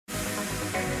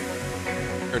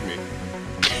Heard me.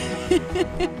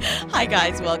 Hi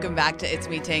guys, welcome back to It's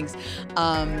Me Tinks.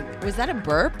 Was that a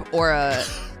burp or a...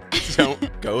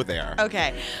 Don't go there.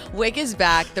 Okay. Wig is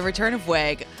back. The Return of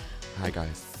Wig. Hi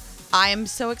guys. I am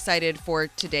so excited for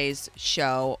today's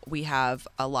show. We have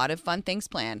a lot of fun things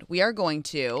planned. We are going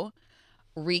to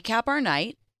recap our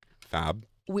night. Fab.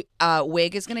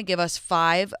 Wig is going to give us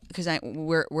 5 because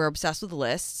we're obsessed with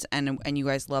lists and you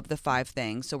guys love the 5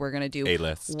 things. So we're going to do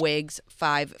A-list. Wig's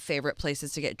 5 favorite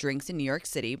places to get drinks in New York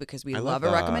City because we love a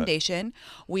that. recommendation.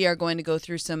 We are going to go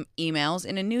through some emails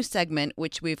in a new segment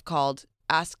which we've called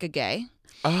Ask a Gay.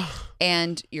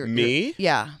 And you're Me?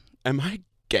 Yeah. Am I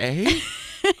gay?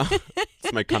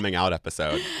 It's my coming out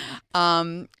episode.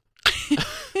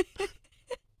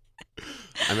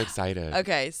 I'm excited.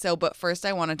 Okay, but first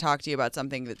I want to talk to you about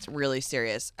something that's really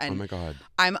serious. And oh my God.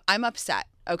 I'm upset.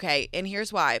 Okay, and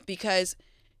here's why. Because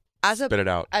Spit it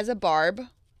out. as a barb,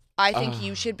 I think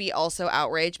you should be also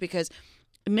outraged because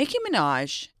Nicki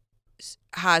Minaj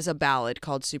has a ballad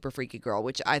called Super Freaky Girl,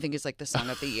 which I think is like the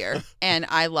song of the year. And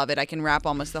I love it. I can rap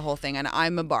almost the whole thing, and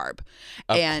I'm a barb.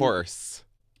 Of course.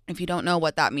 If you don't know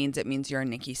what that means, it means you're a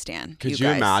Nicki stan. Could you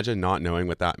imagine not knowing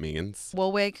what that means? Well,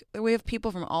 we have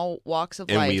people from all walks of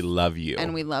and life. And we love you.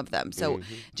 And we love them. So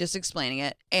just explaining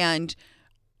it. And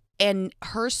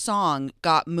her song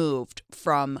got moved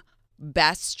from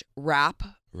best rap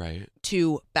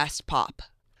to best pop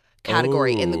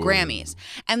category in the Grammys.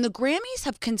 And the Grammys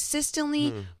have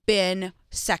consistently been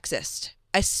sexist.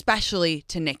 Especially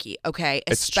to Nicki, okay?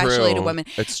 Especially to women.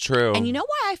 It's true. And you know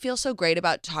why I feel so great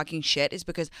about talking shit is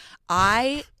because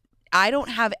I don't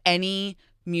have any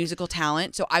musical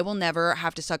talent, so I will never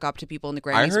have to suck up to people in the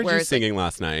Grammys. I heard you singing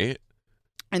last night.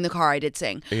 In the car, I did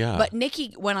sing. Yeah. But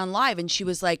Nicki went on live and she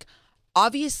was like,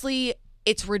 obviously,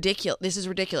 it's ridiculous. This is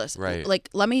ridiculous. Right. Like,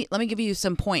 let me give you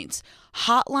some points.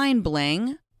 Hotline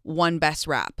Bling won Best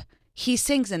Rap. He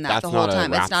sings in that the whole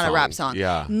time. It's not a rap song.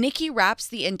 Yeah. Nicki raps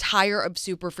the entire of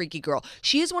Super Freaky Girl.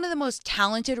 She is one of the most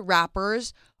talented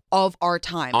rappers of our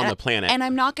time. On the planet. And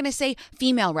I'm not going to say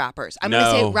female rappers. I'm going to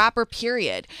say rapper,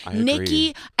 period. I agree.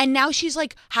 Nicki, and now she's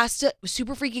like,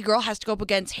 Super Freaky Girl has to go up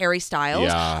against Harry Styles.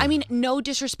 Yeah. I mean, no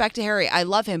disrespect to Harry. I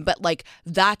love him. But like,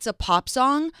 that's a pop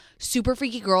song. Super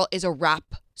Freaky Girl is a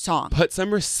rap song. Put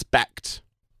some respect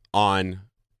on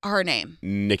her name.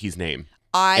 Nicki's name.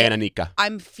 Ananika.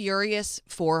 I'm furious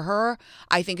for her.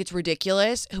 I think it's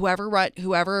ridiculous. Whatever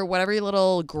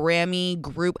little Grammy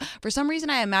group. For some reason,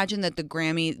 I imagine that the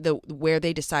Grammy, where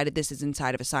they decided this is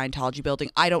inside of a Scientology building.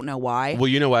 I don't know why. Well,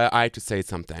 you know what? I have to say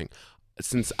something.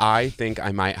 Since I think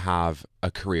I might have a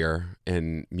career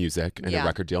in music and a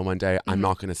record deal one day, I'm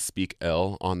not going to speak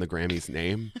ill on the Grammy's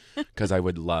name because I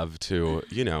would love to,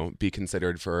 be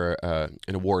considered for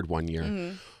an award one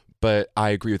year. But I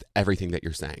agree with everything that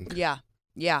you're saying.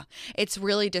 Yeah, it's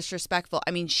really disrespectful.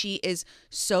 I mean, she is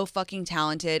so fucking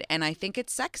talented, and I think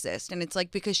it's sexist. And it's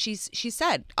like because she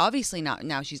said obviously not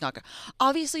now she's not.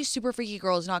 Obviously, Super Freaky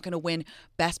Girl is not going to win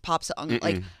Best Pop Song.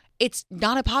 Like it's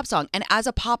not a pop song. And as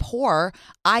a pop whore,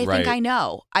 I think I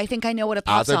know. I think I know what a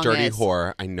pop song is. As a dirty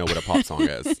whore, I know what a pop song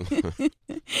is.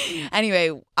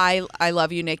 Anyway, I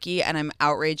love you, Nicki, and I'm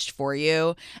outraged for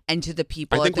you. And to the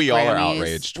people I think at the we all Grammys, are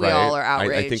outraged, right? We all are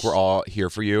outraged. I think we're all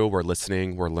here for you. We're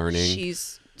listening. We're learning.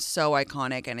 She's so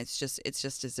iconic, and it's just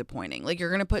disappointing. Like, you're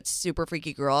going to put Super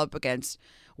Freaky Girl up against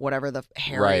whatever the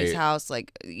Harry's house.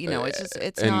 Like,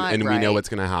 it's not And right. we know what's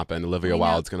going to happen. Olivia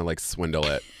Wilde's going to, like, swindle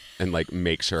it and, like,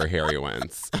 make sure Harry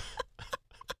wins.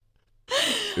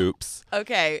 Oops.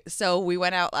 Okay, so we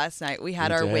went out last night. We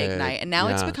had our wig night, and now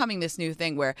it's becoming this new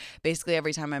thing where basically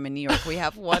every time I'm in New York, we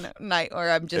have one night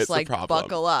where I'm just like,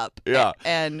 buckle up. Yeah.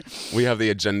 And we have the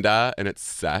agenda, and it's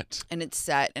set. And it's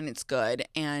set, and it's good.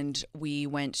 And we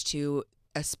went to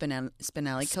a Spinelli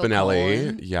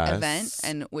event,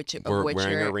 and which we're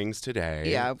wearing our rings today.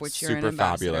 Yeah, of which you're an super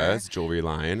ambassador. Fabulous jewelry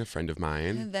line, a friend of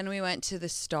mine. And then we went to the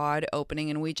Stod opening,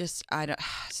 and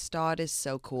Stod is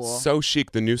so cool, so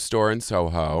chic. The new store in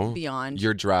Soho. Beyond,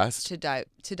 you're dressed to die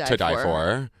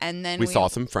for. And then we saw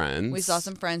some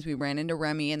friends. We ran into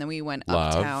Remy, and then we went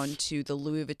uptown to the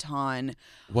Louis Vuitton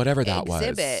whatever that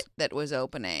exhibit that was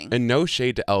opening. And no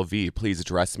shade to LV. Please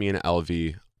dress me in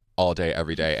LV. All day,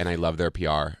 every day, and I love their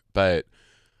PR. But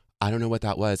I don't know what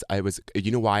that was.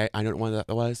 You know why I don't know what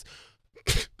that was?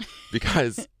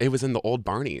 Because it was in the old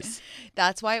Barney's.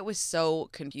 That's why it was so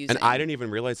confusing. And I didn't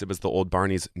even realize it was the old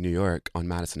Barney's, New York, on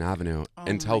Madison Avenue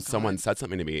until someone said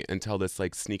something to me. Until this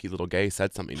like sneaky little gay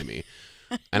said something to me.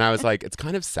 And I was like, it's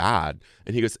kind of sad.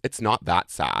 And he goes, it's not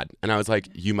that sad. And I was like,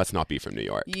 you must not be from New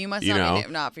York. You must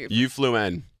not be from. You flew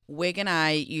in. Wig and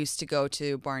I used to go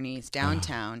to Barney's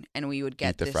downtown, and we would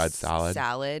get the this Fred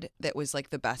salad that was like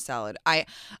the best salad.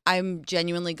 I'm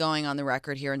genuinely going on the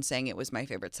record here and saying it was my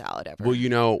favorite salad ever.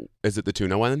 Well, is it the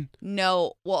tuna one?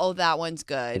 No. Well, that one's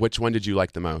good. Which one did you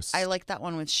like the most? I like that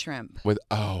one with shrimp.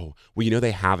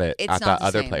 They have it at that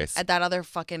other place. At that other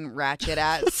fucking ratchet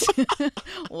ass.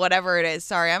 Whatever it is.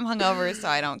 Sorry, I'm hungover, so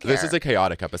I don't care. This is a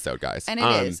chaotic episode, guys. And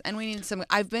it is. And we need some.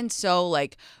 I've been so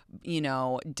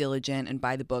diligent and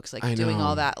by the books, doing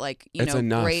all that,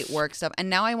 great work stuff. And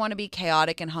now I want to be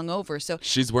chaotic and hungover. So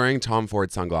she's wearing Tom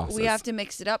Ford sunglasses. We have to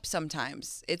mix it up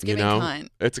sometimes. It's giving cunt.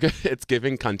 It's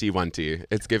giving cunty wunty.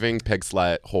 It's giving pig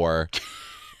slut whore,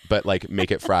 but make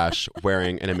it fresh,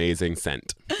 wearing an amazing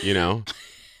scent,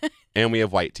 And we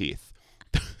have white teeth.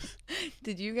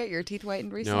 Did you get your teeth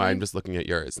whitened recently? No, I'm just looking at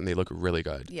yours, and they look really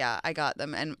good. Yeah, I got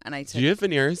them, and I took... Do you have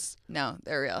veneers? No,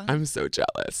 they're real. I'm so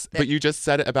jealous. But you just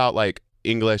said it about,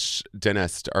 English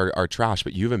dentists are trash,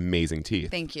 but you have amazing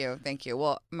teeth. Thank you.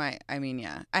 Well, I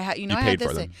had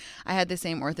the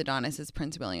same orthodontist as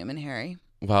Prince William and Harry.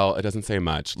 Well, it doesn't say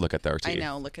much. Look at their teeth. I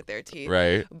know. Look at their teeth.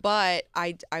 Right. But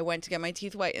I went to get my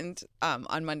teeth whitened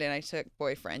on Monday, and I took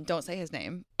boyfriend. Don't say his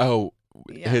name. Oh,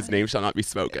 yeah. His name shall not be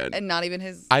spoken. And not even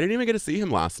his... I didn't even get to see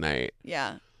him last night.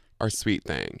 Yeah. Our sweet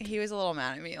thing. He was a little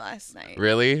mad at me last night.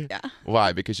 Really? Yeah.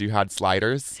 Why? Because you had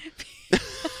sliders?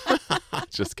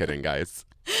 Just kidding, guys.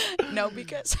 No,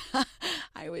 because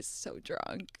I was so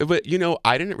drunk. But,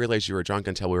 I didn't realize you were drunk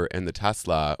until we were in the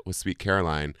Tesla with Sweet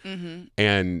Caroline. Mm-hmm.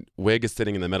 And Wig is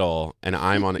sitting in the middle, and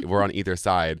we're on either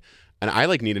side. And I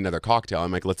need another cocktail.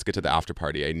 I'm like, let's get to the after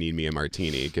party. I need me a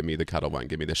martini. Give me the Kettle One.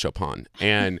 Give me the Chopin.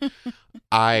 And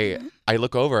I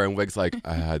look over, and Wig's like,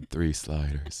 I had 3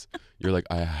 sliders. You're like,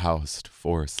 I housed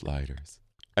 4 sliders.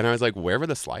 And I was like, where were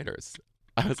the sliders?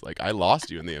 I was like, I lost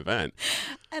you in the event.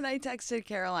 And I texted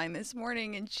Caroline this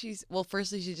morning, and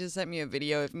firstly, she just sent me a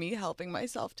video of me helping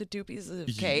myself to 2 pieces of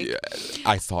cake. Yeah,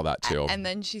 I saw that too. And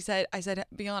then I said,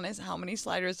 be honest, how many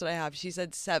sliders did I have? She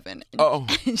said 7.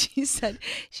 And she said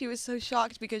she was so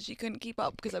shocked because she couldn't keep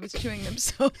up because I was chewing them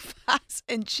so fast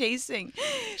and chasing.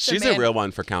 She's a real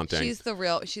one for counting. She's a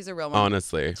real one.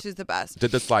 Honestly. She's the best.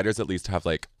 Did the sliders at least have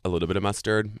a little bit of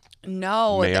mustard?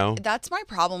 No. Mayo? That's my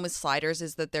problem with sliders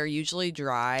is that they're usually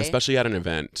dry. Especially at an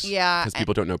event. Yeah. Because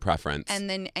people don't know preference.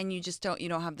 And you just don't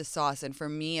have the sauce. And for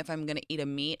me, if I'm going to eat a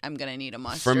meat, I'm going to need a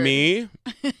mustard. For me,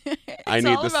 I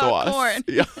need the sauce. Corn.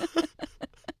 Yeah.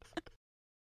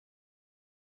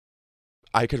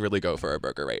 I could really go for a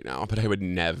burger right now, but I would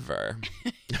never.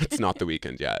 It's not the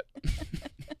weekend yet.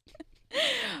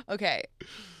 Okay.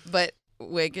 But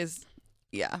Wig is,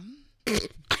 yeah.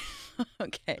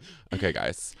 Okay,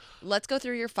 guys. Let's go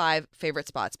through your 5 favorite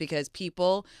spots because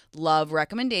people love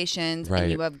recommendations, right.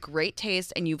 And you have great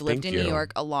taste, and you've lived in New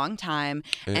York a long time,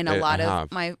 and a lot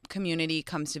of my community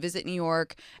comes to visit New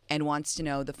York and wants to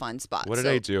know the fun spots. What did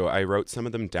I do? I wrote some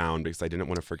of them down because I didn't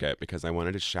want to forget because I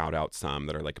wanted to shout out some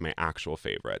that are my actual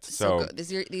favorites. So good.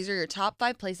 These are your top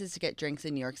 5 places to get drinks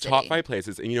in New York City. Top 5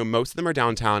 places, and most of them are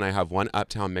downtown. I have one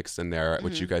uptown mixed in there,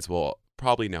 which you guys will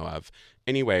probably know of.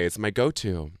 Anyways, my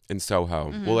go-to in Soho.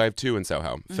 Mm-hmm. Well, I have 2 in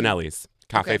Soho. Mm-hmm. Finelli's.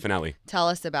 Cafe Finelli. Tell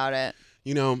us about it.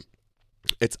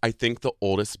 It's, I think, the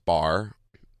oldest bar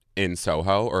in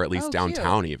Soho, or at least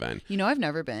downtown even. I've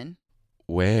never been.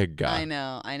 Wig. I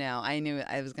know. I knew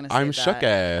I was going to say I'm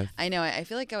shooketh. I know. I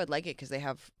feel like I would like it because they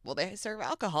serve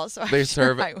alcohol. So they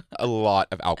serve a lot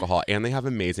of alcohol, and they have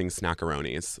amazing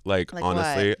snackaronis.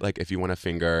 Honestly, what? If you want a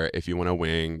finger, if you want a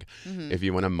wing, if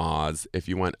you want a Moz,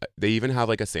 they even have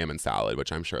a salmon salad,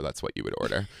 which I'm sure that's what you would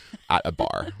order at a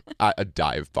bar, at a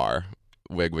dive bar.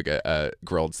 Wig would get a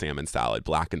grilled salmon salad,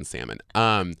 blackened salmon.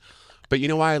 But you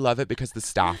know why I love it? Because the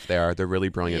staff there, they're really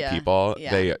brilliant people.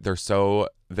 Yeah.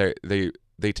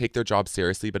 They take their job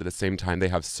seriously, but at the same time, they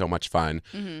have so much fun.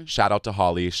 Mm-hmm. Shout out to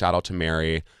Holly, shout out to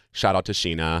Mary, shout out to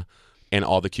Sheena, and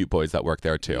all the cute boys that work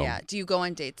there too. Yeah. Do you go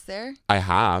on dates there? I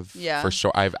have. Yeah. For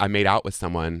sure. I made out with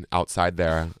someone outside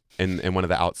there in one of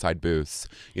the outside booths.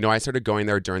 I started going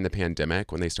there during the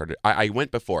pandemic when they started. I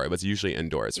went before. It was usually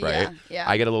indoors, right? Yeah.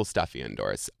 I get a little stuffy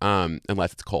indoors,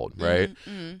 unless it's cold, right?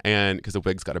 Mm-hmm. And because the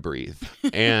wig's got to breathe.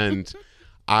 And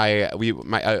a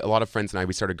lot of friends and I,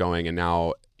 we started going, and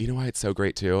now why it's so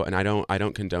great too. And I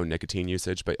don't condone nicotine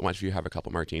usage, but once you have a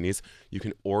couple martinis, you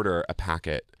can order a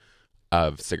packet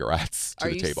of cigarettes to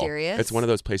the table. Are you serious? It's one of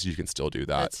those places you can still do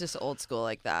that. That's just old school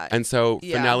like that. And so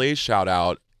Finelli, shout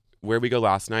out. where we go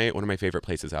last night, one of my favorite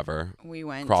places ever. We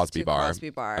went Crosby to Bar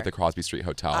Crosby Bar at the Crosby Street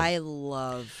Hotel. I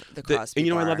love the Crosby and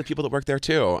you know, Bar. I love the people that work there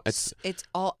too. It's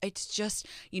just,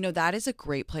 you know, that is a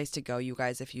great place to go, you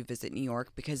guys, if you visit New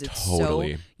York, because it's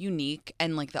totally so unique,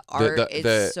 and like the art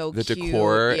is so the cute. The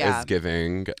decor is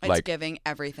giving, it's giving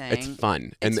everything. It's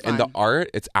fun. It's and the art,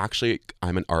 it's actually,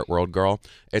 I'm an art world girl.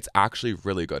 It's actually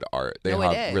really good art. They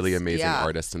have really amazing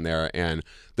artists in there, and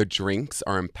the drinks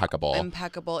are impeccable.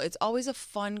 It's always a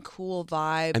fun, cool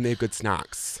vibe. And they have good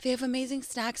snacks. They have amazing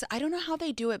snacks. I don't know how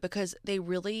they do it, because they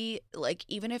really, like,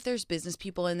 even if there's business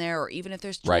people in there, or even if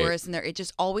there's tourists in there, it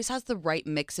just always has the right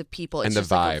mix of people. It's and the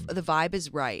just vibe. Like the vibe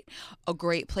is right. A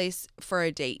great place for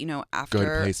a date. You know, after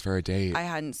good place for a date. I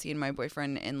hadn't seen my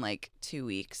boyfriend in like 2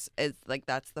 weeks. It's like,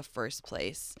 that's the first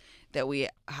place that we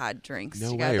had drinks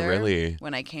together. No way, really?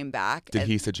 When I came back. Did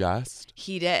he suggest?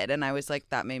 He did, and I was like,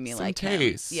 that made me some like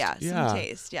taste. him. Yeah, some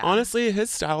taste. Yeah. Honestly, his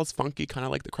style is funky, kind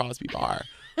of like the Crosby Bar.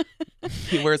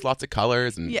 He wears lots of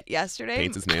colors and yesterday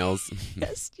paints his nails.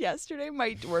 Yesterday,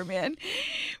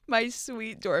 my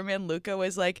sweet doorman Luca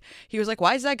was like,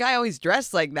 why is that guy always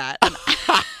dressed like that?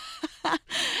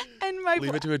 And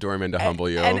leave it to a doorman to humble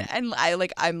you. And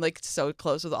I'm like so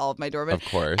close with all of my doormen. Of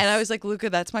course. And I was like, Luca,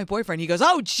 that's my boyfriend. He goes,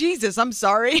 oh Jesus, I'm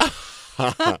sorry.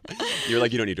 You're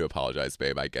like, you don't need to apologize,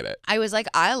 babe. I get it. I was like,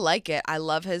 I like it. I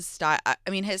love his style. I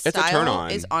mean, his style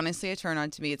is honestly a turn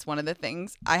on to me. It's one of the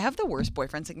things. I have the worst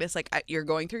boyfriend sickness. Like, you're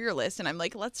going through your list, and I'm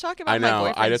like, let's talk about my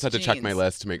boyfriend's I just had to jeans. check my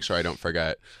list to make sure I don't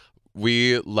forget.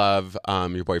 We love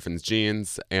your boyfriend's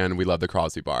jeans, and we love the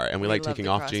Crosby Bar, and we like taking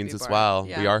off jeans as well.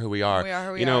 Yeah. We are who we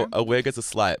are. You know, a wig is a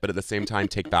slut, but at the same time,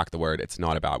 take back the word. It's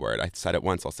not a bad word. I said it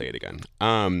once, I'll say it again.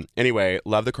 Anyway,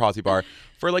 love the Crosby Bar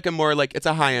for like a more like, it's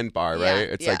a high end bar, right?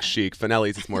 It's like chic.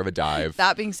 Finelli's is more of a dive.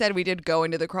 That being said, we did go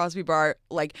into the Crosby Bar,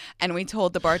 and we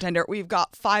told the bartender, we've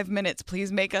got 5 minutes.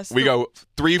 Please make us. We go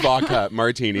 3 vodka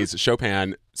martinis,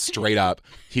 Chopin. Straight up.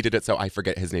 He did it, so I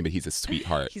forget his name, but he's a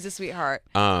sweetheart. He's a sweetheart.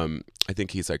 I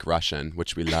think he's like Russian,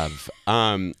 which we love.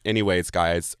 Anyways,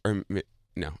 guys,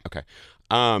 no, okay.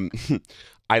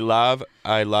 I love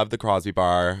the Crosby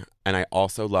Bar, and I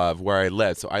also love where I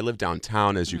live. So I live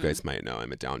downtown, as you guys might know.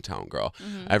 I'm a downtown girl.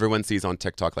 Everyone sees on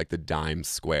TikTok like the Dime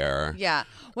Square. Yeah.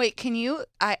 Wait, can you?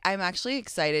 I'm actually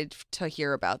excited to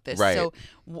hear about this. Right. So,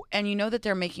 and you know that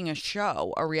they're making a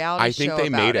show, a reality show. I think they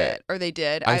made it, or they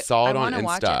did. I saw it on Insta.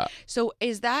 Watch it. So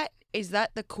is that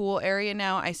the cool area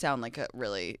now? I sound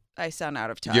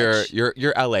out of touch.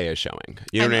 Your LA is showing.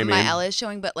 You know what I mean? My LA is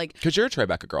showing, but like, because you're a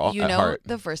Tribeca girl. You at know, heart.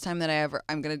 the first time that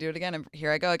I'm gonna do it again. And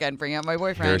here I go again, bring out my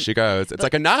boyfriend. Here she goes. It's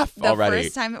like enough already. The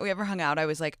first time that we ever hung out, I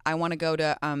was like, I want to go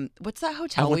to what's that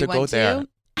hotel we went to?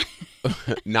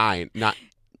 9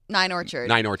 Orchard.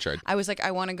 I was like,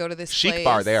 I want to go to this chic place.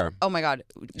 bar there. Oh my God.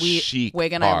 Chic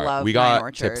Wig and bar. I love We got 9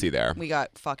 Orchard. tipsy there. We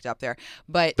got fucked up there.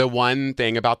 But the one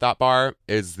thing about that bar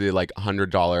is the like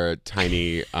 $100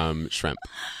 tiny shrimp.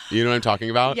 You know what I'm talking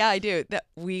about? Yeah, I do.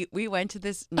 We went to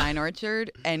this 9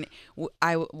 Orchard, and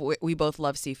we both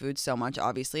love seafood so much,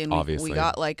 obviously. And we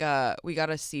got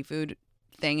a seafood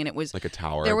thing, and it was like a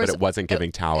tower, but it wasn't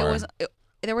giving tower.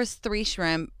 There was 3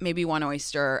 shrimp, maybe 1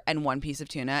 oyster, and 1 piece of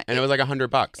tuna. And it was like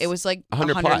 $100. It was like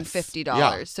 $150.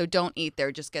 Yeah. So don't eat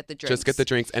there. Just get the drinks. Just get the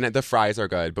drinks. And the fries are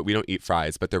good, but we don't eat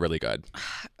fries, but they're really good.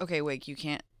 Okay, Wig, you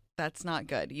can't. That's not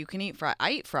good. You can eat fries.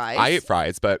 I eat fries. I eat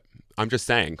fries, but I'm just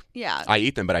saying. Yeah. I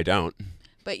eat them, but I don't.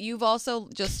 But you've also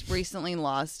just recently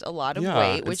lost a lot of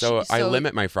weight, which so I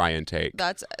limit my fry intake.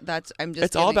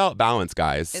 It's all about balance,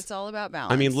 guys. It's all about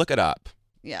balance. I mean, look it up.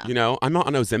 Yeah. You know, I'm not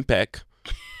on Ozempic.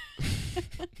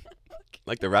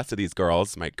 Like the rest of these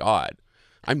girls. My God.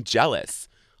 I'm jealous.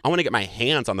 I want to get my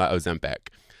hands on that Ozempic.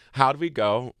 How do we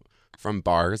go from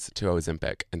bars to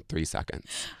Ozempic in 3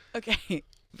 seconds? Okay.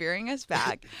 Veering us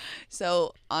back.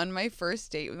 So on my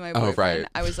first date with my boyfriend,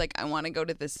 I was like, I want to go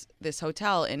to this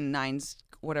hotel in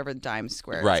whatever Dime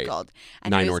Square it's called.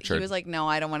 And 9 Orchard. He was like, no,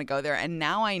 I don't want to go there. And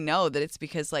now I know that it's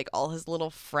because like all his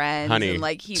little friends. Honey, and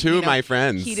like two of my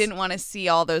friends. He didn't want to see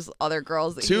all those other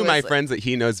girls. Two of my friends that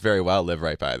he knows very well live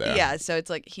right by there. Yeah, so it's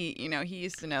like he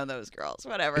used to know those girls.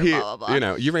 Whatever, blah, blah, blah. You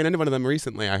know, you ran into one of them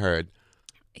recently, I heard.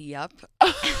 Yep.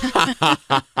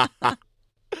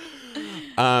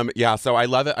 Yeah, so I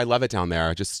love it down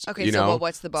there. Just okay, you know. Well,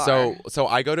 what's the bar? So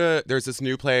I go to there's this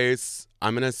new place.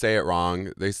 I'm gonna say it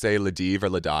wrong. They say Le Dive or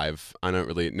Le Dive. I don't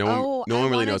really. No one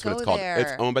really knows what it's called. There.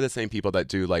 It's owned by the same people that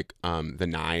do like the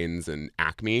Nines and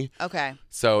Acme. Okay.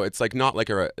 So it's like not like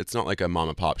a mom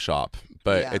and pop shop,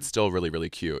 but it's still really really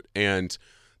cute. And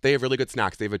they have really good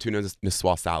snacks. They have a tuna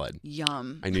Niçoise salad.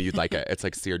 Yum. I knew you'd like it. It's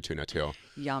like seared tuna too.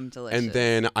 Yum, delicious. And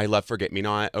then I love Forget Me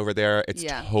Not over there. It's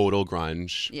total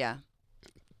grunge. Yeah.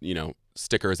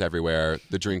 stickers everywhere.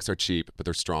 The drinks are cheap, but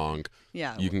they're strong.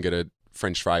 Yeah. You can get a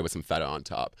French fry with some feta on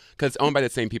top, because it's owned by the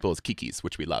same people as Kiki's,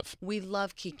 which we love. We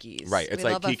love Kiki's. Right. It's we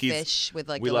like love Kiki's. A fish with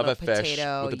like we a love little a fish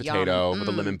potato, with a potato with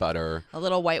a lemon butter, a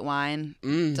little white wine,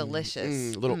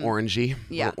 delicious, a little orangey,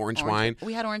 little orange wine.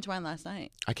 We had orange wine last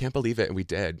night. I can't believe it, and we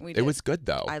did. It was good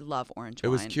though. I love orange wine.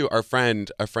 It was cute. A friend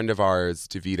of ours,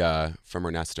 Davida from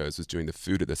Ernesto's, was doing the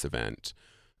food at this event.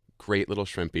 Great little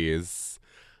shrimpies.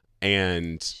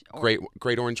 And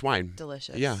great orange wine.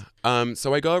 Delicious. Yeah.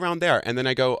 So I go around there, and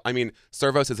then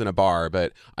Servos isn't a bar,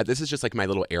 but this is just like my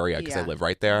little area because I live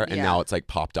right there, and now it's like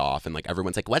popped off, and like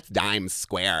everyone's like, "What's Dime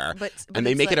Square?" And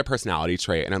they make it a personality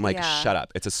trait, and I'm like, "Shut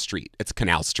up! It's a street. It's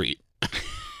Canal Street."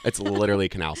 It's literally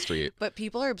Canal Street. But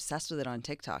people are obsessed with it on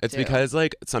TikTok. It's because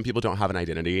like some people don't have an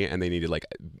identity and they need to like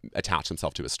attach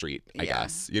themselves to a street, I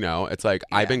guess. It's like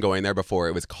I've been going there before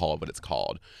it was called what it's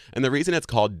called. And the reason it's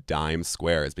called Dime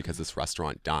Square is because this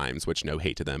restaurant Dimes, which no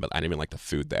hate to them, but I don't even like the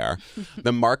food there.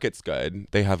 The market's good.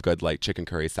 They have good like chicken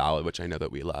curry salad, which I know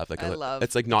that we love. Like I love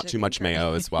it's like not too much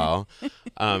mayo as well.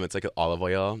 It's like olive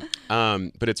oil.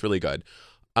 But it's really good.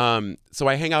 So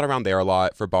I hang out around there a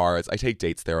lot for bars. I take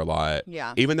dates there a lot.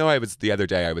 Yeah. Even though the other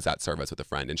day I was at Service with a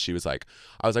friend, and I was like,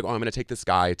 oh, I'm going to take this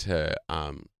guy to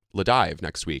La Dive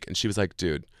next week. And she was like,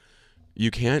 dude,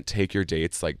 you can't take your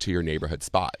dates like to your neighborhood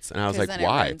spots. And I was like,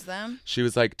 why? She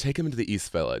was like, take him into the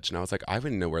East Village. And I was like, I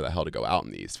wouldn't know where the hell to go out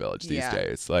in the East Village these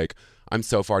days. Like, I'm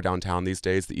so far downtown these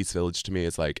days. The East Village to me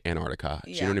is like Antarctica.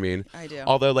 Do you know what I mean? I do.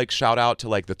 Although, like, shout out to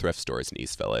like the thrift stores in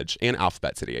East Village and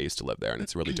Alphabet City. I used to live there, and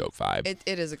it's a really dope vibe.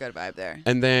 It is a good vibe there.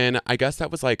 And then I guess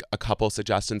that was like a couple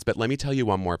suggestions, but let me tell you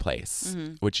one more place,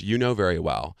 which you know very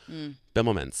well.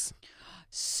 Bimmelman's.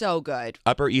 So good.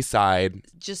 Upper East Side.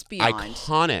 Just beyond.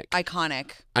 Iconic.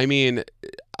 I mean,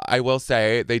 I will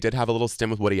say they did have a little stint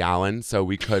with Woody Allen, so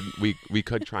we could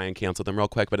try and cancel them real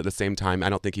quick, but at the same time, I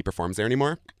don't think he performs there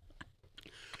anymore.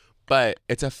 But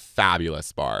it's a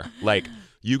fabulous bar. Like,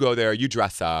 you go there, you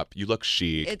dress up, you look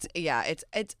chic.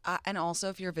 It's and also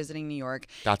if you're visiting New York,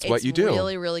 that's what you do. It's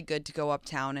really, really good to go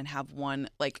uptown and have one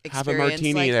like experience, have a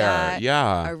martini like there. That,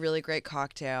 yeah, a really great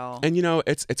cocktail. And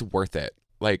it's worth it.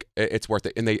 Like, it's worth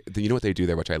it. And you know what they do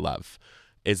there, which I love,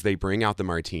 is they bring out the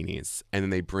martinis, and then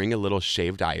they bring a little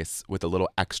shaved ice with a little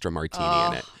extra martini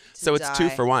in it. So it's 2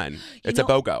 for 1. It's a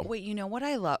BOGO. Wait, you know what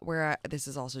I love? This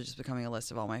is also just becoming a list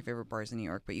of all my favorite bars in New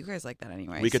York, but you guys like that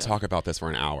anyway. We could talk about this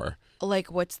for an hour.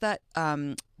 Like, what's that?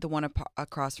 The one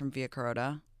across from Via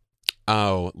Carota?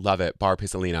 Oh, love it. Bar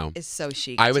Pisolino. It's so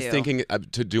chic, I was thinking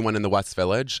to do one in the West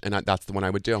Village, and that's the one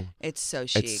I would do. It's so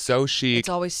chic. It's so chic. It's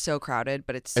always so crowded,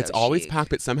 but it's always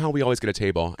packed, but somehow we always get a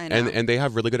table. I know. And they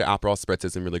have really good Aperol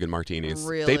spritzes and really good martinis.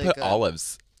 Really they put good.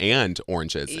 Olives and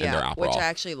oranges in their Aperol. Which I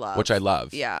actually love. Which I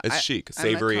love. Yeah. It's chic,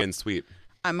 savory, and sweet.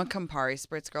 I'm a Campari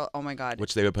spritz girl. Oh my God.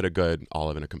 Which they would put a good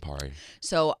olive in a Campari.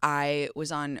 So I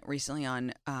was recently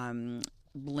on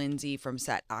Lindsay from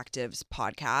Set Active's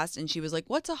podcast, and she was like,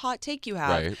 what's a hot take you have?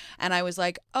 Right. And I was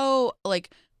like, oh, like,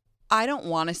 I don't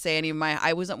want to say any of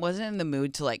I wasn't in the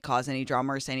mood to like cause any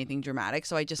drama or say anything dramatic.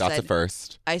 So I just That's said, a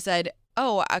first. I said,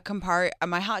 oh, a Campari,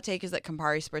 my hot take is that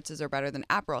Campari spritzes are better than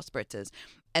Aperol spritzes.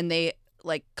 And they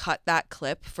like cut that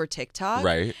clip for TikTok.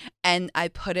 Right. And I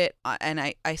put it, and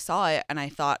I saw it, and I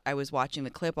thought I was watching the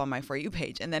clip on my For You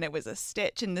page, and then it was a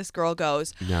stitch, and this girl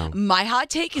goes, no. My hot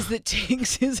take is that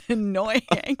Tiggs is annoying.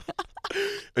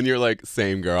 And you're like,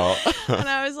 same girl. And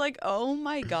I was like, oh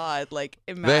my God. Like,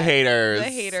 the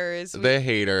haters.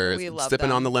 We love Sipping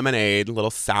them. on the lemonade, little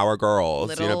sour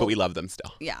girls, but we love them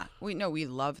still. Yeah. We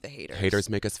love the haters. Haters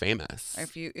make us famous.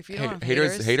 If you don't have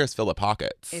haters fill the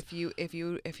pockets. If you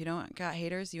don't got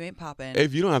haters, you ain't popping.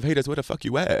 If you don't have haters, where the fuck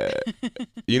you at?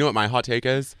 You know what my hot take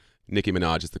is? Nicki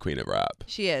Minaj is the queen of rap.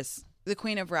 She is. The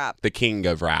queen of rap. The king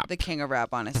of rap. The king of rap,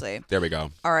 honestly. There we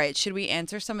go. All right. Should we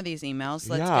answer some of these emails?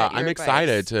 Let's yeah, get your I'm advice.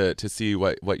 excited to see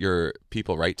what your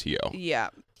people write to you. Yeah.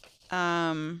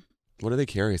 What are they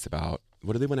curious about?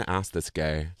 What do they want to ask this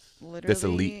gay? Literally. This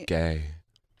elite gay.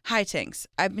 Hi, Tinks.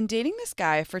 I've been dating this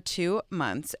guy for 2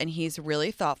 months, and he's really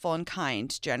thoughtful and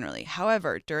kind generally.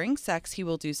 However, during sex, he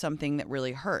will do something that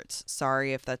really hurts.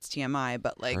 Sorry if that's TMI,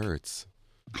 but like... Hurts.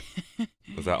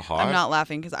 Was that hot? I'm not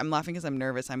laughing because I'm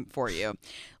nervous. I'm for you.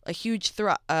 A huge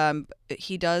thrust.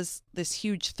 He does this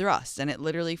huge thrust, and it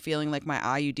literally feeling like my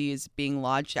IUD is being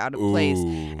lodged out of place,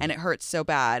 and it hurts so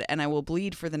bad, and I will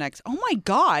bleed for the next. Oh my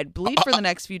God, bleed for the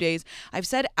next few days. I've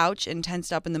said ouch and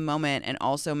tensed up in the moment, and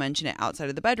also mentioned it outside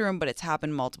of the bedroom, but it's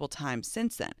happened multiple times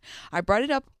since then. I brought it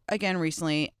up again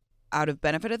recently, out of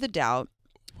benefit of the doubt.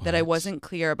 that I wasn't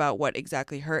clear about what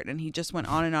exactly hurt. And he just went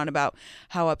on and on about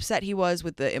how upset he was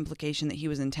with the implication that he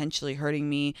was intentionally hurting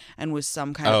me and was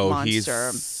some kind of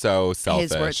monster. He's so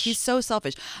selfish. His words. He's so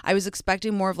selfish. I was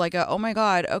expecting more of like oh my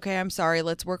God, okay, I'm sorry.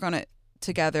 Let's work on it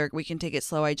together. We can take it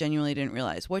slow. I genuinely didn't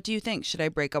realize. What do you think? Should I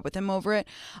break up with him over it?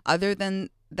 Other than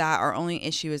that, our only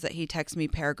issue is that he texts me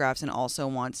paragraphs and also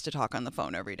wants to talk on the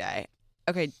phone every day.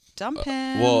 Okay, dump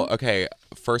him. Well, okay,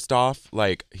 first off,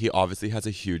 like, he obviously has a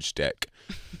huge dick.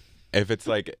 If it's,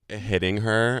 like, hitting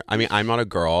her, I mean, I'm not a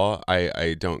girl.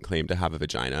 I don't claim to have a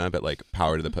vagina, but, like,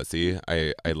 power to the pussy.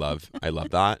 I love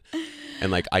that.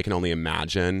 And, like, I can only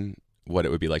imagine what it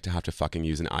would be like to have to fucking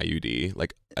use an IUD.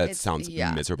 Like, it sounds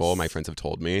miserable. My friends have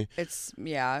told me.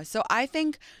 So I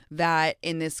think that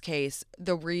in this case,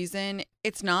 the reason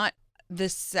it's not the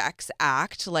sex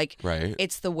act, like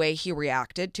it's the way he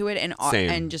reacted to it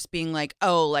and just being like,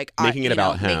 oh, like making it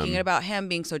about him,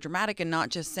 being so dramatic and not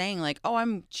just saying like, oh,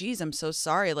 I'm so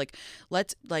sorry, like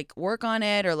let's like work on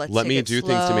it, or let me do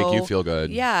things to make you feel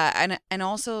good. And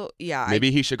also maybe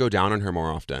he should go down on her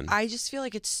more often. I just feel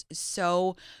like it's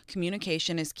so,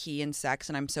 communication is key in sex,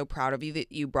 and I'm so proud of you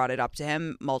that you brought it up to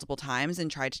him multiple times and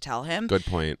tried to tell him. Good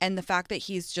point. And the fact that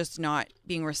he's just not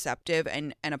being receptive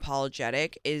and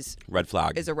apologetic is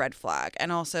a red flag.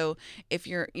 And also, if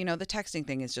you're, the texting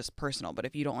thing is just personal, but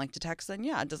if you don't like to text, then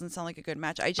it doesn't sound like a good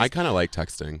match. I kind of like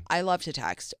texting. I love to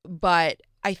text, but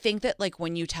I think that like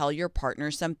when you tell your partner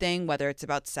something, whether it's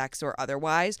about sex or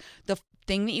otherwise, the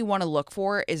thing that you want to look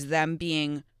for is them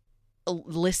being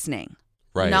listening.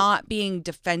 Right. Not being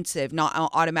defensive, not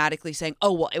automatically saying,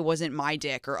 oh, well, it wasn't my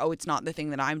dick, or, oh, it's not the thing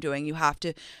that I'm doing. You have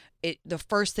to, the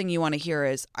first thing you want to hear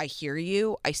is, I hear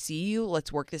you, I see you,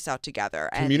 let's work this out together.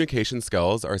 And communication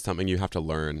skills are something you have to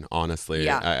learn, honestly.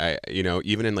 I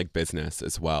even in like business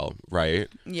as well, right?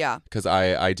 Yeah. Because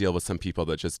I deal with some people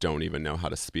that just don't even know how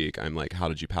to speak. I'm like, how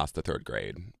did you pass the 3rd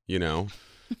grade?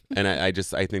 And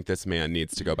I think this man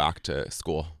needs to go back to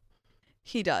school.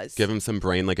 He does. Give him some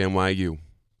brain like NYU.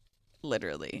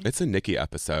 Literally. It's a Nikki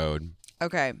episode.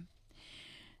 Okay.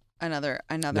 Another.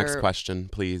 Next question,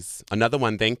 please. Another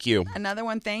one, thank you.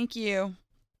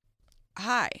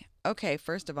 Hi. Okay,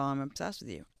 first of all, I'm obsessed with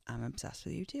you. I'm obsessed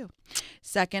with you too.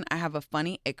 Second, I have a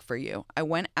funny ick for you. I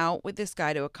went out with this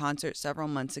guy to a concert several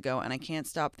months ago, and I can't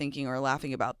stop thinking or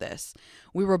laughing about this.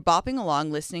 We were bopping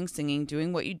along, listening, singing,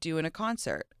 doing what you do in a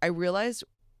concert. I realized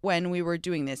when we were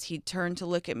doing this, he'd turn to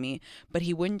look at me, but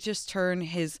he wouldn't just turn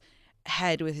his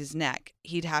head with his neck.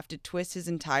 He'd have to twist his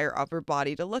entire upper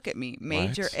body to look at me.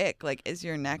 Major ick. Like, is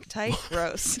your neck tight?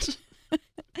 Gross.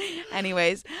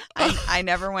 Anyways, I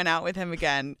never went out with him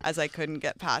again as I couldn't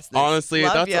get past this. Honestly,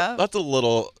 that's a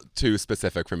little too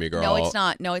specific for me, girl. No,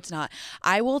 it's not.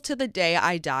 I will to the day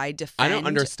I die defend. I don't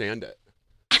understand it.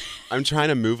 I'm trying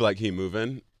to move like he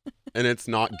moving, and it's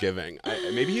not giving.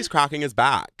 Maybe he's cracking his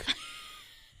back.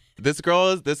 This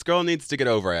girl needs to get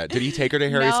over it. Did he take her to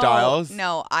Harry Styles?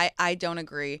 No, I don't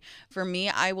agree. For me,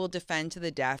 I will defend to the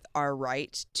death our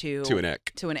right to an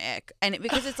ick. To an ick. And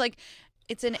because it's like,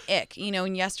 it's an ick.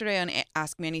 And yesterday on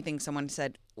Ask Me Anything, someone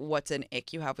said, what's an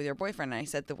ick you have with your boyfriend? And I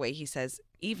said the way he says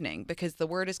evening, because the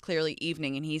word is clearly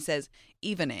evening, and he says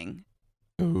evening.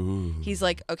 Ooh. He's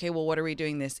like, okay, well, what are we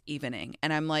doing this evening?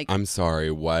 And I'm like, I'm sorry,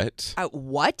 what?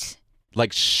 What?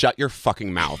 Like, shut your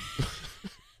fucking mouth.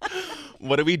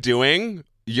 What are we doing?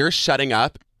 You're shutting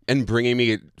up and bringing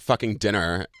me fucking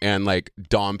dinner and like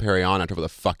Dom Perignon on whatever the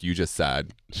fuck you just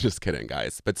said. Just kidding,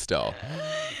 guys. But still,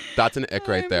 that's an ick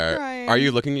right there. Crying. Are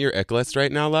you looking at your ick list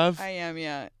right now, love? I am,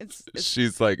 yeah.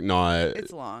 She's like, not.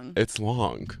 It's long. It's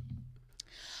long.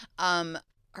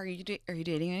 Are you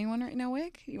dating anyone right now,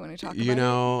 Wig? You want to talk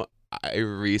about it? I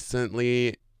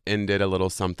recently ended a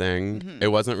little something. Mm-hmm.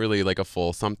 It wasn't really like a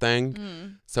full something.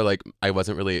 Mm. So like I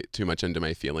wasn't really too much into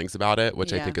my feelings about it,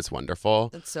 which I think is wonderful.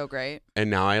 That's so great.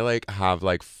 And now I like have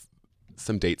like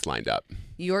some dates lined up.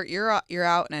 You're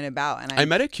out and about, and I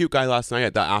met a cute guy last night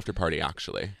at the after party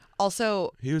actually.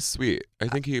 Also, he was sweet. I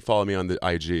think he followed me on the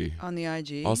IG. On the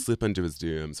IG? I'll slip into his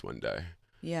DMs one day.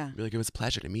 Yeah. Be like, it was a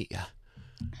pleasure to meet you.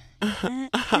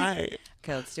 Hi.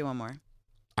 Okay, let's do one more.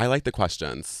 I like the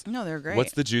questions. No, they're great.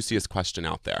 What's the juiciest question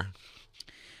out there?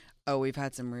 Oh, we've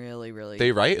had some really, really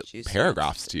They write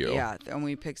paragraphs to you. Yeah, and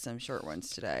we picked some short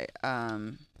ones today.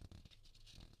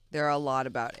 There are a lot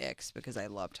about icks because I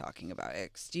love talking about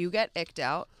icks. Do you get icked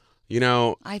out?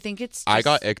 I think it's I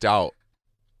got icked out.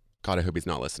 God, I hope he's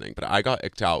not listening, but I got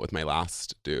icked out with my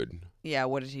last dude. Yeah,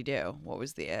 what did he do? What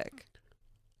was the ick?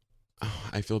 Oh,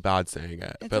 I feel bad saying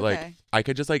it, it's but okay. like I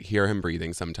could just like hear him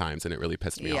breathing sometimes, and it really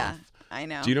pissed me off. I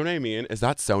know. Do you know what I mean? Is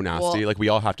that so nasty? Well, like, we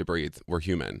all have to breathe. We're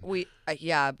human.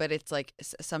 Yeah, but it's like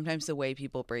sometimes the way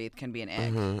people breathe can be an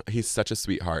ick. He's such a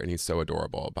sweetheart and he's so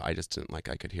adorable, but I just didn't like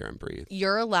I could hear him breathe.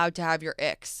 You're allowed to have your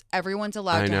icks. Everyone's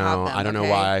allowed to have them. I don't know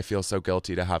why I feel so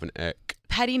guilty to have an ick.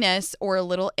 Pettiness or a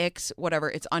little icks,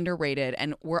 whatever, it's underrated,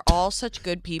 and we're all such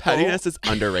good people. Pettiness is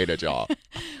underrated, y'all.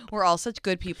 We're all such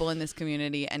good people in this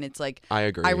community, and it's like, I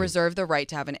agree. I reserve the right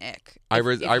to have an ick. I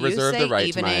reserve the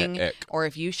right to my ick. Or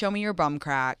if you show me your bum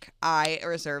crack, I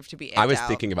reserve to be icked I was out.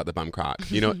 thinking about the bum crack.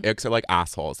 You know, icks are like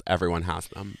assholes. Everyone has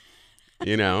them.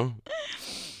 You know?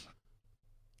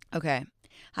 Okay.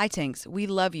 Hi, Tinks. We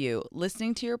love you.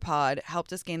 Listening to your pod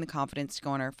helped us gain the confidence to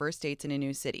go on our first dates in a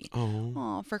new city.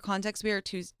 Oh. For context, we are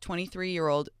two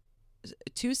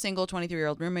single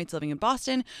 23-year-old roommates living in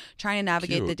Boston, trying to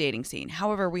navigate the dating scene.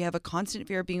 However, we have a constant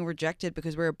fear of being rejected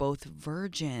because we're both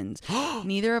virgins.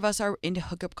 Neither of us are into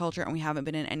hookup culture, and we haven't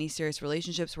been in any serious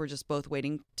relationships. We're just both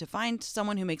waiting to find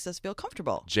someone who makes us feel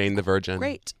comfortable. Jane the Virgin.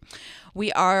 Great.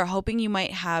 We are hoping you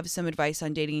might have some advice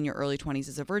on dating in your early 20s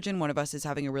as a virgin. One of us is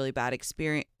having a really bad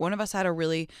experience. One of us had a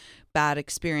really bad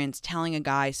experience telling a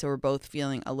guy, so we're both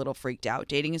feeling a little freaked out.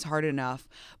 Dating is hard enough,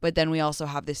 but then we also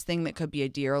have this thing that could be a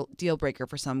deal breaker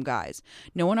for some guys.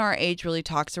 No one our age really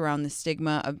talks around the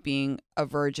stigma of being a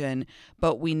virgin,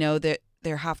 but we know that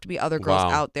there have to be other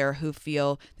girls out there who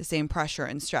feel the same pressure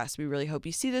and stress. We really hope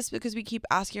you see this because we keep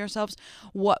asking ourselves,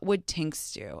 what would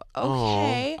Tinks do?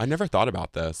 Okay. I never thought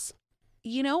about this.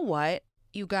 You know what,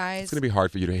 you guys? It's going to be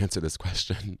hard for you to answer this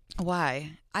question.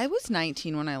 Why? I was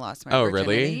 19 when I lost my virginity.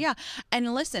 Really? Yeah.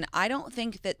 And listen, I don't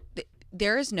think that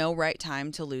there is no right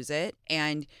time to lose it.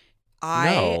 And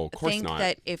I think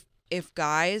that if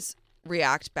guys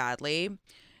react badly,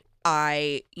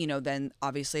 then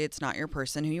obviously it's not your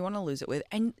person who you want to lose it with.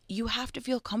 And you have to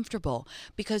feel comfortable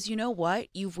because you know what?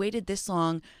 You've waited this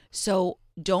long. So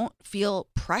don't feel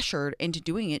pressured into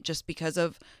doing it just because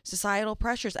of societal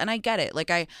pressures. And I get it.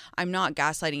 Like I'm not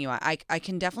gaslighting you. I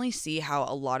can definitely see how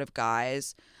a lot of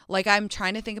guys, like I'm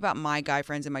trying to think about my guy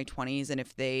friends in my 20s and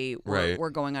if they were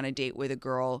going on a date with a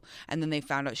girl and then they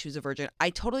found out she was a virgin. I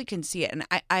totally can see it. And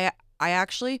I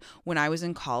actually, when I was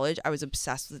in college, I was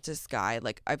obsessed with this guy.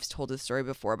 Like I've told this story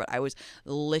before, but I was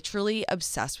literally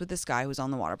obsessed with this guy who was on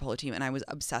the water polo team, and I was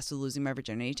obsessed with losing my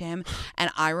virginity to him.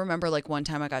 And I remember like one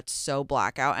time I got so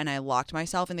blackout and I locked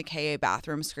myself in the KA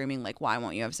bathroom screaming like, "Why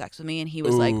won't you have sex with me?" And he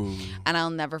was like, and I'll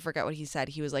never forget what he said.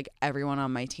 He was like, "Everyone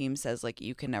on my team says like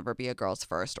you can never be a girl's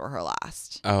first or her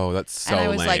last." Oh, that's so lame. And I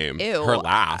was lame. like, "Ew." Her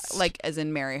last. Like as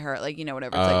in marry her, like, you know,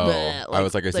 whatever. It's I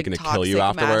was like, is he going to kill you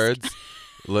afterwards?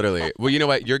 Literally. Well, you know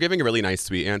what? You're giving a really nice,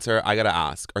 sweet answer. I got to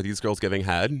ask, are these girls giving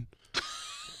head?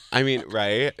 I mean,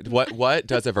 right? What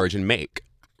does a virgin make?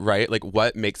 Right? Like,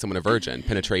 what makes someone a virgin?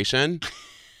 Penetration?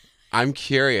 I'm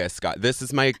curious, Scott. This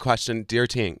is my question, dear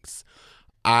Tinks.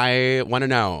 I want to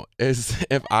know, is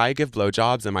if I give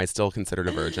blowjobs, am I still considered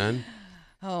a virgin?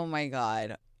 Oh, my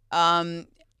God.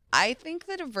 I think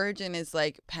that a virgin is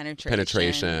like penetration.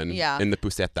 Penetration. Yeah. In the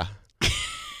puseta.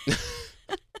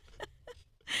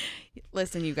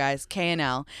 Listen, you guys,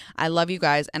 KNL, I love you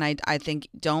guys, and I think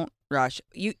don't rush.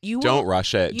 You don't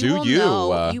rush it.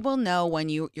 You will know when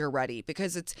you're ready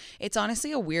because it's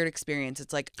honestly a weird experience.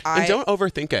 It's like and don't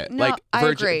overthink it. No, like I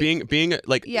agree. being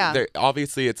like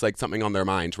obviously it's like something on their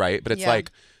mind, right? But it's like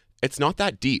it's not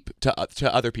that deep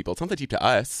to other people. It's not that deep to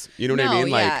us. You know what I mean?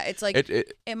 Like yeah, it's like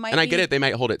it might. And I get it. They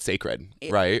might hold it sacred,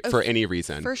 right? For any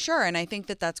reason, for sure. And I think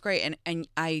that that's great. And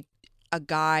a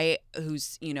guy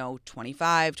who's,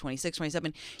 25, 26,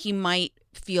 27, he might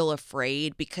feel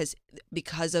afraid because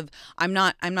of I'm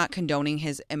not condoning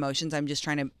his emotions. I'm just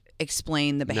trying to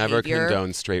explain the behavior. Never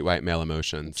condone straight white male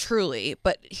emotions. Truly.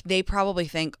 But they probably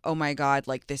think, oh my God,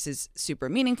 like this is super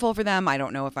meaningful for them. I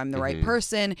don't know if I'm the right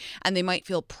person. And they might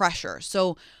feel pressure.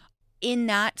 So in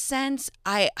that sense,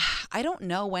 I don't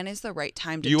know when is the right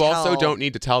time to tell. You also don't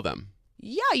need to tell them.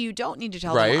 Yeah, you don't need to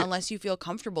tell them unless you feel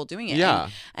comfortable doing it. Yeah.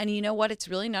 And you know what? It's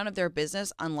really none of their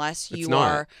business unless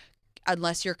you're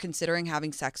considering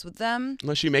having sex with them.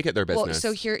 Unless you make it their business.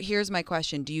 Well, so here's my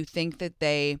question. Do you think that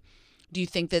they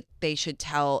should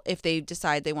tell, if they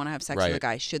decide they want to have sex with a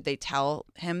guy, should they tell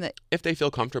him that? If they feel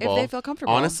comfortable.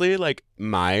 Honestly, like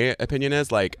my opinion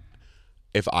is like,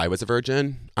 if I was a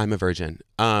virgin, I'm a virgin.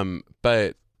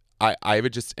 But I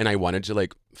would just, and I wanted to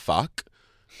like fuck,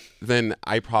 then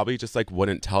I probably just like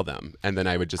wouldn't tell them, and then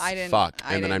I would just fuck,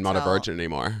 and then I'm not a virgin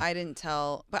anymore. I didn't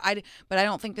tell, but I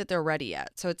don't think that they're ready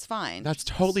yet, so it's fine. That's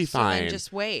totally fine. Then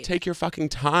just wait. Take your fucking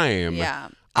time. Yeah,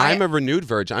 I'm a renewed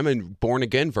virgin. I'm a born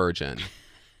again virgin.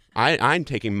 I'm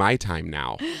taking my time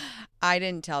now. I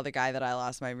didn't tell the guy that I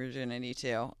lost my virginity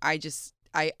to.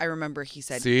 I remember he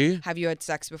said, See? have you had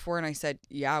sex before? And I said,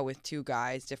 yeah, with 2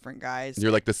 guys, different guys.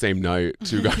 You're like the same night,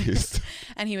 2 guys.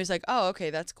 And he was like, oh, okay,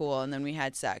 that's cool. And then we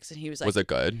had sex. And he was like, was it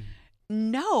good?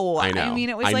 No, I know. I mean,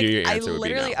 it was I like, knew your I answer would be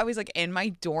literally, no. I was like in my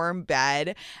dorm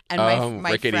bed, and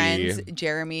my rickety. friends,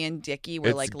 Jeremy and Dickie, were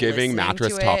It's like giving listening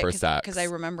mattress to topper it, sex. because I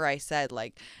remember I said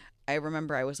like, I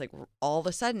was like, all of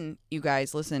a sudden, you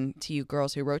guys, listen to you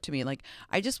girls who wrote to me, like,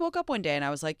 I just woke up one day and I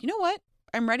was like, you know what?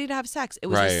 I'm ready to have sex. It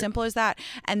was as simple as that.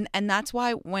 And that's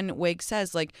why when Wig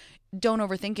says, like, don't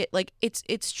overthink it, like,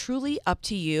 it's truly up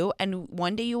to you. And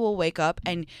one day you will wake up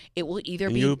and it will either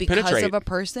be because of a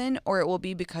person or it will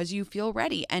be because you feel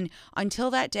ready. And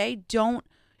until that day,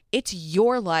 it's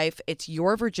your life. It's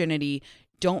your virginity.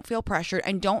 Don't feel pressured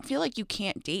and don't feel like you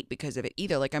can't date because of it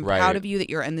either. Like, I'm proud of you that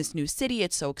you're in this new city.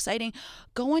 It's so exciting.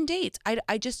 Go on dates.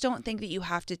 I just don't think that you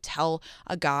have to tell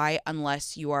a guy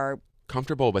unless you are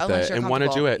comfortable with it and want to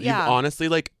do it. Yeah. You've honestly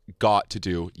like got to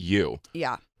do you.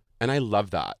 Yeah. And I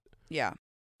love that. Yeah.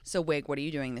 So Wig, what are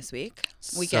you doing this week?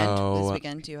 This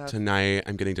weekend do you have? Tonight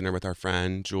I'm getting dinner with our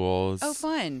friend Jules. Oh,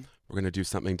 fun. We're going to do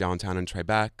something downtown in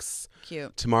Tribex.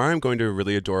 Cute. Tomorrow I'm going to a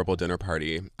really adorable dinner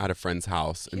party at a friend's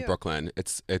house in Brooklyn.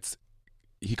 It's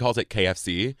he calls it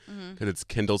KFC because it's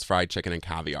Kindle's fried chicken and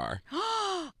caviar.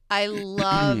 I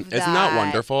love that. Isn't that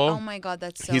wonderful? Oh my God,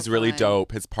 that's so He's really fun.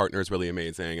 dope. His partner's really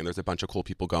amazing. And there's a bunch of cool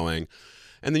people going.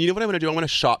 And then you know what I'm going to do? I'm going to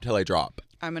shop till I drop.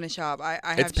 I'm going to shop.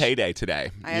 It's payday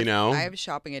today, you know? I have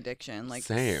shopping addiction. Like,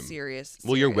 Same. Serious.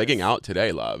 Well, you're wigging out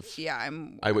today, love. Yeah,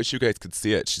 I wish you guys could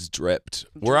see it. She's dripped.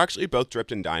 We're actually both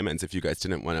dripped in diamonds if you guys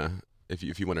didn't want to,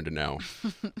 if you wanted to know.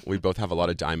 We both have a lot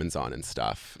of diamonds on and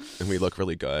stuff. And we look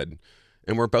really good.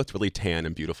 And we're both really tan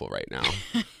and beautiful right now.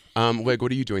 Wig,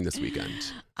 what are you doing this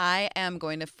weekend? I am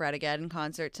going to Fred Again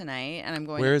concert tonight, and I'm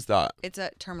going. Where is that? It's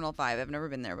at Terminal 5. I've never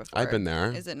been there before. I've been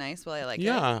there. Is it nice? Well, I like it.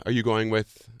 Yeah. Are you going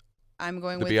with? I'm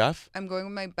going the with BF? I'm going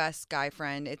with my best guy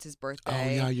friend. It's his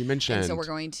birthday. Oh yeah, you mentioned. And so we're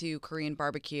going to Korean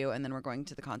barbecue, and then we're going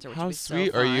to the concert. Which How will be sweet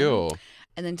so fun. are you?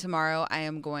 And then tomorrow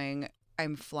I'm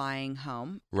flying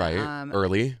home. Right.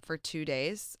 Early. For 2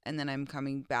 days, and then I'm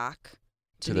coming back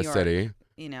to New the York. city.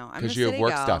 You know, I'm because a you have city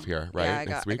work gal. stuff here, right? Yeah,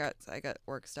 Next week? I got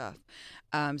work stuff.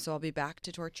 So I'll be back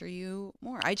to torture you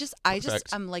more.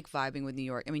 I'm like vibing with New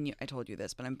York. I mean, I told you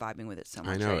this, but I'm vibing with it so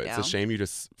much. I know. Right It's now. a shame you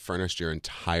just furnished your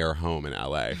entire home in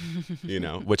LA, you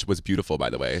know, which was beautiful, by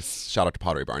the way. Shout out to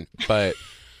Pottery Barn. But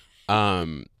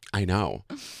I know.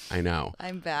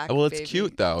 I'm back. Well, it's baby.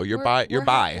 cute though. You're We're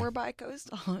bi. We're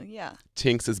bi-coastal. Yeah.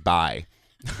 Tinks is bi.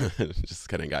 Just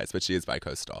kidding, guys. But she is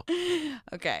bi-coastal.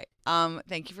 Okay.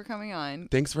 Thank you for coming on.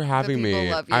 Thanks for having people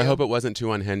me. love you. I hope it wasn't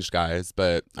too unhinged, guys,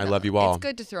 but I love you all. It's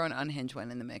good to throw an unhinged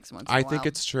one in the mix once in a I while. think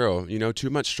it's true. You know, too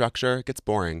much structure, it gets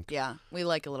boring. Yeah. We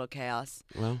like a little chaos.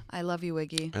 Well, I love you,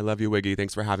 Wiggy. I love you, Wiggy.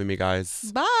 Thanks for having me,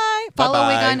 guys. Bye.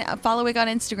 Bye-bye. Follow Wig on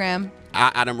Instagram.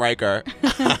 Adam Riker.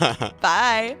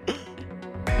 Bye.